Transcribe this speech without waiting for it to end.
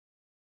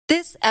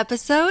This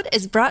episode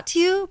is brought to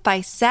you by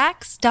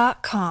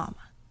Sax.com.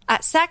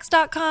 At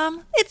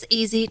Sax.com, it's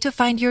easy to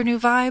find your new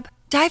vibe.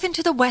 Dive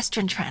into the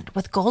Western trend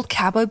with gold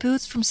cowboy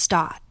boots from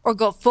Stott, or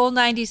go full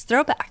 90s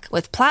throwback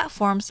with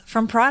platforms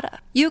from Prada.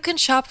 You can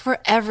shop for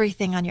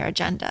everything on your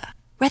agenda,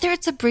 whether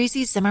it's a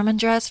breezy Zimmermann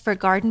dress for a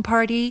garden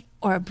party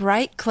or a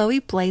bright Chloe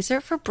blazer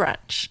for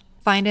brunch.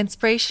 Find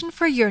inspiration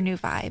for your new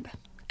vibe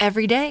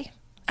every day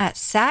at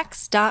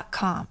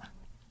Sax.com.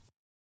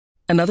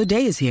 Another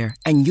day is here,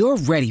 and you're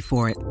ready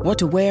for it. What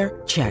to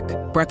wear? Check.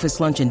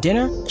 Breakfast, lunch, and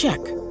dinner?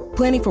 Check.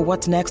 Planning for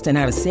what's next and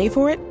how to save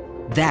for it?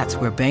 That's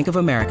where Bank of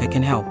America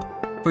can help.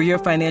 For your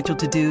financial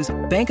to-dos,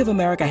 Bank of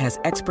America has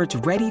experts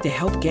ready to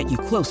help get you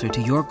closer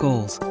to your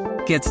goals.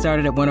 Get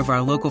started at one of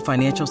our local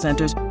financial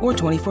centers or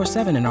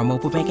 24/7 in our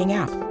mobile banking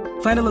app.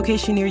 Find a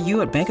location near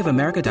you at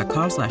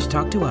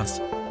bankofamerica.com/talktous.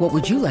 What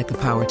would you like the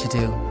power to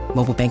do?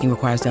 Mobile banking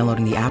requires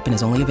downloading the app and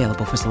is only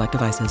available for select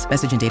devices.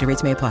 Message and data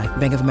rates may apply.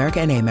 Bank of America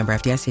N.A., member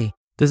FDIC.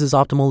 This is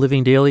Optimal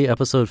Living Daily,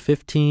 episode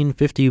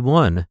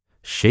 1551,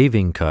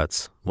 Shaving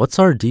Cuts. What's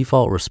our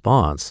default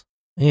response?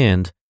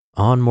 And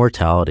On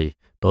Mortality,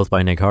 both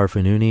by Neghar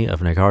Fonooni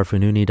of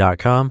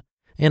negharfonooni.com.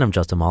 And I'm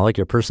Justin Malik,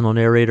 your personal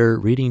narrator,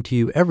 reading to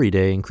you every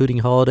day, including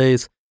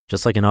holidays,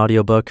 just like an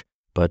audiobook,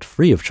 but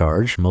free of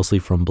charge, mostly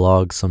from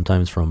blogs,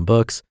 sometimes from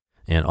books,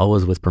 and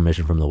always with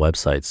permission from the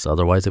websites.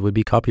 Otherwise, it would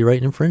be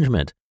copyright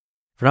infringement.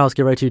 For now, let's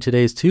get right to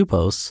today's two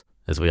posts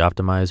as we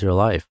optimize your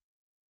life.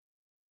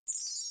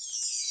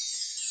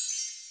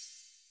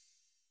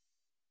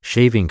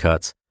 Shaving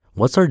Cuts.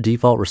 What's our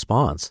default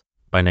response?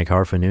 By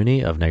Neghar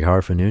Fonooni of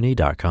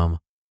negharfonooni.com.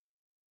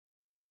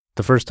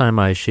 The first time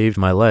I shaved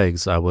my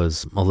legs, I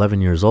was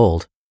 11 years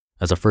old.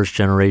 As a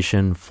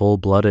first-generation,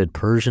 full-blooded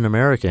Persian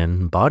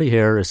American, body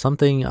hair is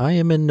something I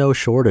am in no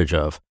shortage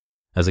of.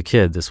 As a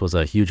kid, this was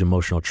a huge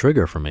emotional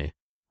trigger for me.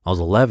 I was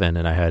 11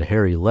 and I had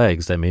hairy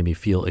legs that made me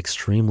feel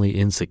extremely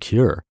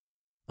insecure.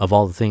 Of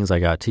all the things I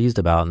got teased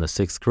about in the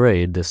 6th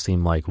grade, this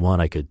seemed like one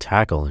I could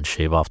tackle and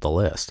shave off the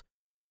list.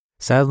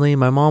 Sadly,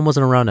 my mom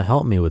wasn't around to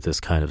help me with this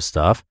kind of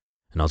stuff,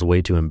 and I was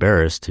way too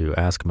embarrassed to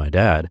ask my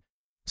dad,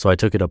 so I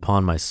took it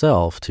upon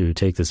myself to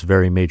take this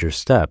very major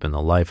step in the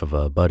life of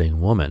a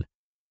budding woman.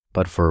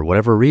 But for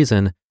whatever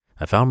reason,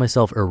 I found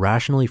myself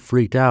irrationally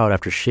freaked out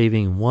after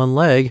shaving one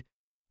leg,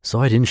 so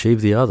I didn't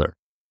shave the other.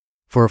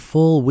 For a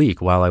full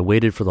week while I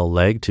waited for the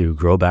leg to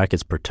grow back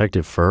its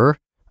protective fur,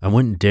 I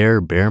wouldn't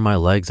dare bare my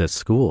legs at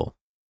school.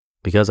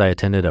 Because I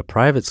attended a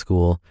private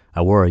school,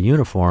 I wore a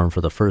uniform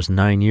for the first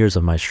 9 years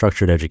of my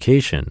structured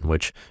education,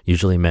 which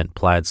usually meant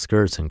plaid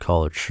skirts and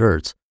collared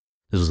shirts.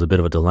 This was a bit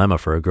of a dilemma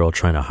for a girl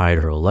trying to hide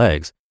her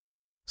legs.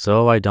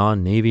 So I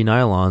donned navy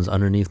nylons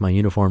underneath my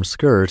uniform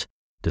skirt,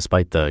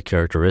 despite the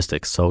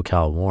characteristic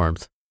SoCal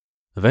warmth.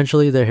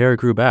 Eventually, the hair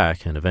grew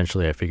back, and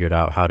eventually I figured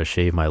out how to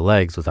shave my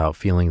legs without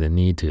feeling the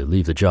need to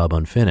leave the job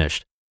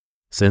unfinished.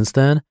 Since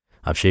then,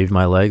 I've shaved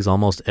my legs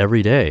almost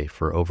every day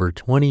for over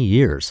 20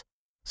 years.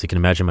 So you can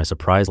imagine my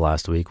surprise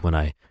last week when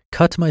I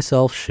cut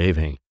myself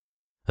shaving.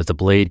 As the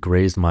blade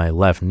grazed my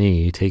left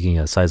knee, taking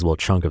a sizable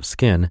chunk of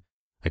skin,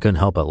 I couldn't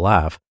help but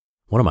laugh.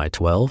 What am I,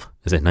 12?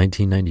 Is it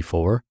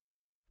 1994?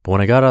 But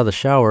when I got out of the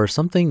shower,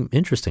 something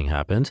interesting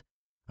happened.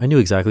 I knew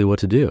exactly what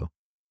to do.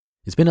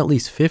 It's been at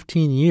least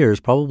 15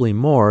 years, probably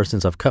more,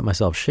 since I've cut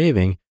myself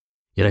shaving,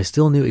 yet I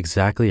still knew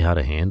exactly how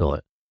to handle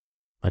it.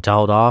 I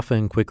toweled off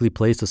and quickly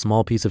placed a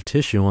small piece of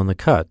tissue on the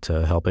cut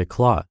to help it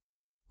clot.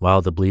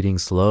 While the bleeding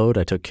slowed,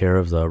 I took care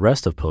of the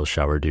rest of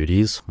post-shower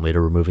duties,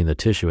 later removing the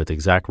tissue at the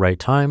exact right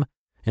time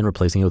and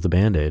replacing it with a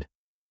Band-Aid.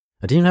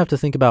 I didn't have to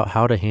think about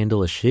how to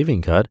handle a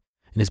shaving cut,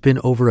 and it's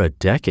been over a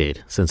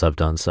decade since I've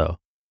done so.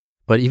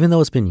 But even though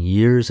it's been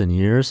years and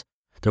years,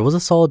 there was a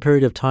solid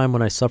period of time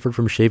when I suffered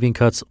from shaving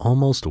cuts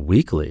almost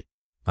weekly.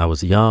 I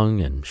was young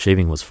and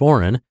shaving was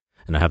foreign,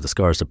 and I have the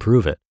scars to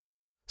prove it.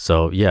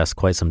 So yes,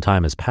 quite some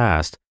time has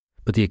passed,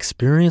 but the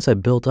experience I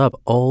built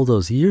up all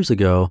those years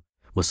ago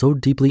was so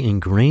deeply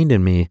ingrained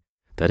in me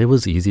that it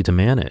was easy to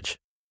manage.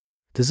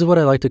 This is what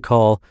I like to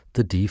call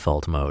the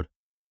default mode.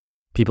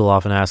 People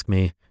often ask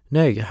me,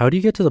 Neg, how do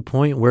you get to the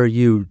point where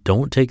you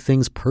don't take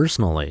things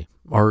personally,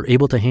 are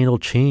able to handle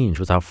change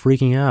without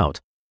freaking out,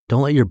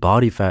 don't let your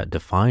body fat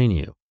define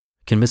you,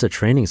 can miss a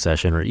training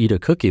session or eat a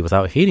cookie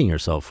without hating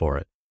yourself for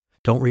it,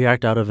 don't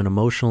react out of an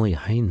emotionally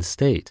heightened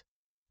state,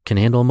 can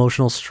handle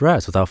emotional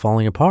stress without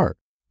falling apart,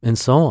 and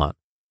so on?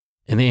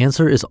 And the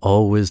answer is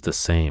always the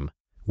same.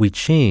 We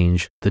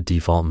change the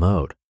default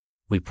mode.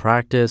 We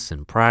practice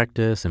and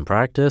practice and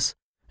practice,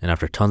 and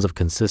after tons of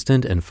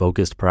consistent and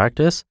focused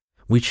practice,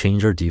 we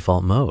change our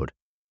default mode.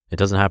 It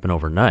doesn't happen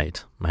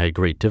overnight. I had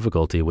great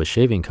difficulty with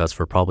shaving cuts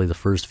for probably the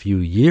first few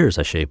years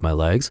I shaved my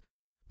legs,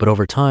 but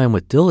over time,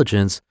 with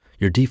diligence,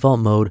 your default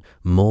mode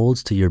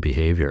molds to your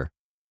behavior.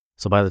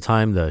 So by the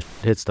time the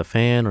hits the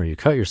fan or you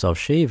cut yourself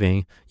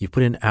shaving, you've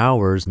put in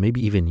hours,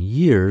 maybe even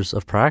years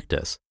of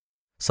practice.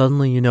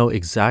 Suddenly you know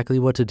exactly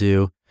what to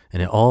do,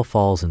 and it all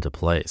falls into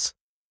place.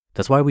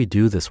 That's why we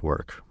do this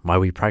work, why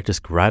we practice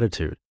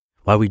gratitude,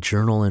 why we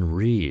journal and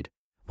read,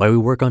 why we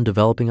work on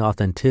developing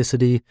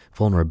authenticity,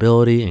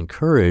 vulnerability, and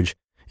courage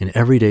in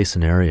everyday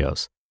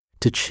scenarios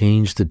to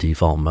change the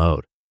default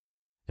mode.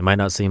 It might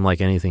not seem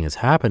like anything is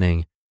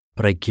happening,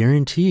 but I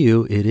guarantee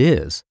you it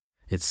is.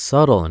 It's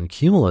subtle and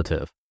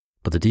cumulative,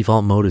 but the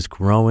default mode is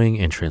growing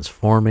and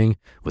transforming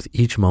with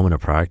each moment of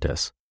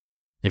practice.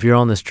 If you're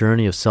on this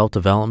journey of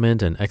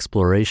self-development and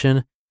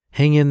exploration,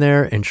 hang in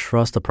there and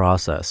trust the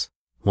process.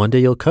 One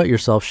day you'll cut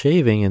yourself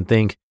shaving and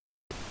think,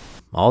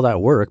 all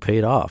that work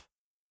paid off.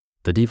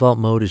 The default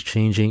mode is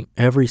changing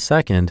every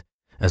second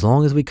as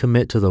long as we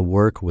commit to the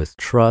work with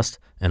trust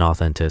and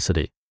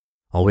authenticity.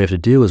 All we have to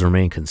do is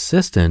remain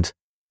consistent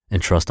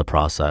and trust the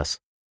process.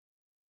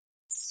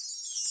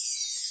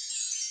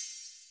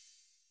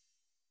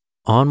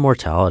 On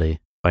Mortality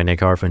by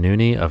Neghar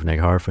Fonooni of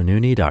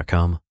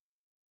negharfonooni.com.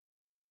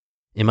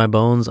 In my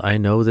bones, I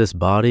know this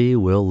body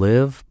will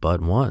live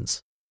but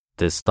once.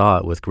 This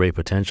thought with great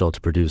potential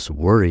to produce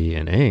worry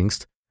and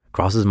angst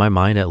crosses my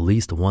mind at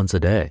least once a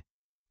day.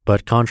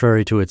 But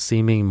contrary to its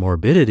seeming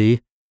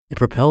morbidity, it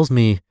propels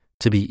me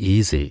to be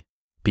easy,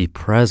 be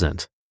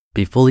present,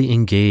 be fully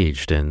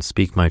engaged and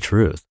speak my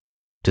truth,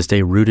 to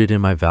stay rooted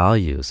in my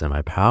values and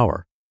my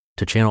power,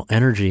 to channel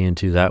energy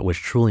into that which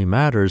truly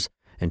matters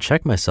and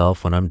check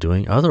myself when I'm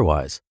doing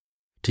otherwise,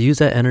 to use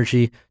that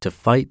energy to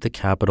fight the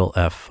capital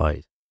F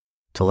fight,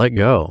 to let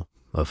go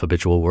of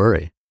habitual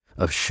worry,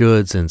 of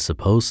shoulds and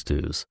supposed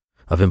tos,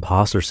 of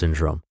imposter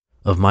syndrome,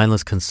 of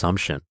mindless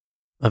consumption,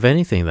 of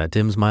anything that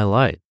dims my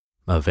light,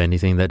 of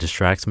anything that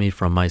distracts me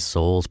from my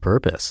soul's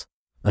purpose,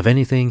 of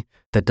anything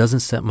that doesn't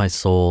set my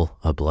soul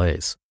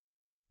ablaze.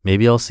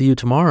 Maybe I'll see you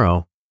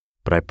tomorrow,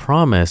 but I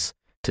promise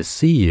to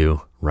see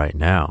you right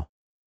now.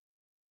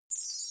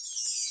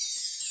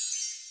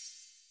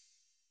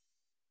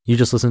 You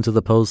just listened to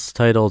the posts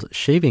titled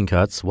Shaving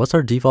Cuts, What's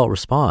Our Default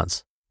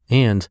Response?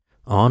 And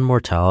On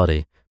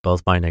Mortality,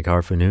 both by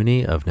Neghar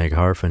Fonooni of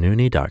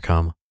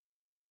negharfonooni.com.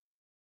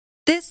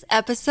 This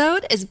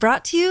episode is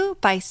brought to you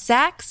by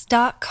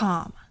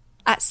Sax.com.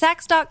 At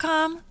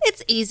Sax.com,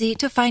 it's easy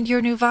to find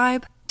your new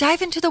vibe.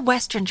 Dive into the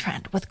Western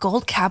trend with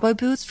gold cowboy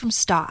boots from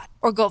Stott,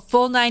 or go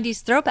full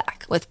 90s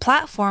throwback with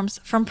platforms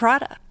from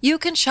Prada. You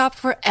can shop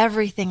for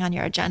everything on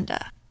your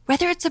agenda,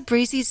 whether it's a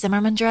breezy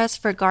Zimmermann dress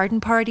for a garden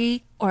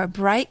party or a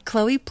bright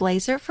Chloe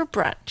blazer for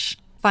brunch.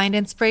 Find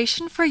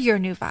inspiration for your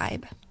new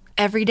vibe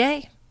every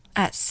day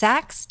at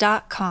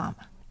Sax.com.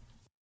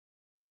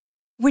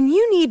 When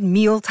you need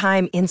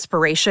mealtime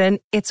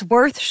inspiration, it's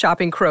worth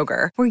shopping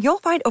Kroger, where you'll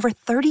find over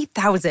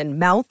 30,000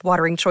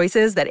 mouth-watering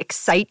choices that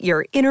excite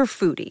your inner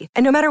foodie.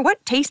 And no matter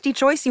what tasty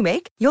choice you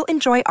make, you'll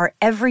enjoy our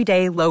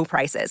everyday low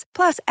prices,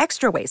 plus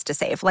extra ways to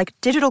save, like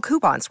digital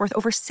coupons worth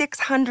over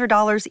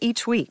 $600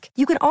 each week.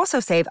 You can also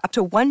save up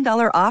to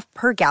 $1 off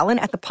per gallon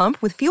at the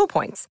pump with fuel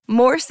points.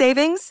 More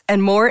savings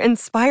and more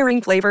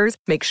inspiring flavors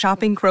make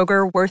shopping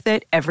Kroger worth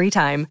it every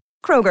time.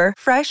 Kroger,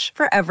 fresh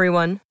for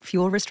everyone.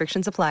 Fuel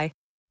restrictions apply.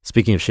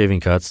 Speaking of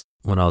shaving cuts,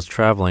 when I was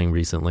traveling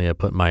recently, I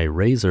put my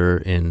razor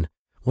in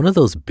one of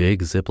those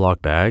big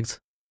Ziploc bags,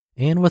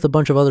 and with a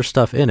bunch of other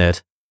stuff in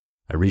it.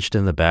 I reached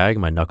in the bag,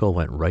 my knuckle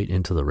went right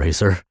into the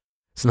razor.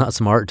 It's not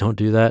smart, don't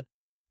do that.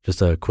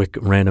 Just a quick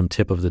random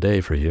tip of the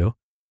day for you.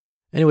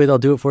 Anyway, that'll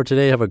do it for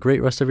today. Have a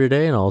great rest of your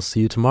day, and I'll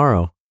see you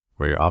tomorrow,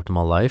 where your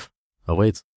optimal life awaits.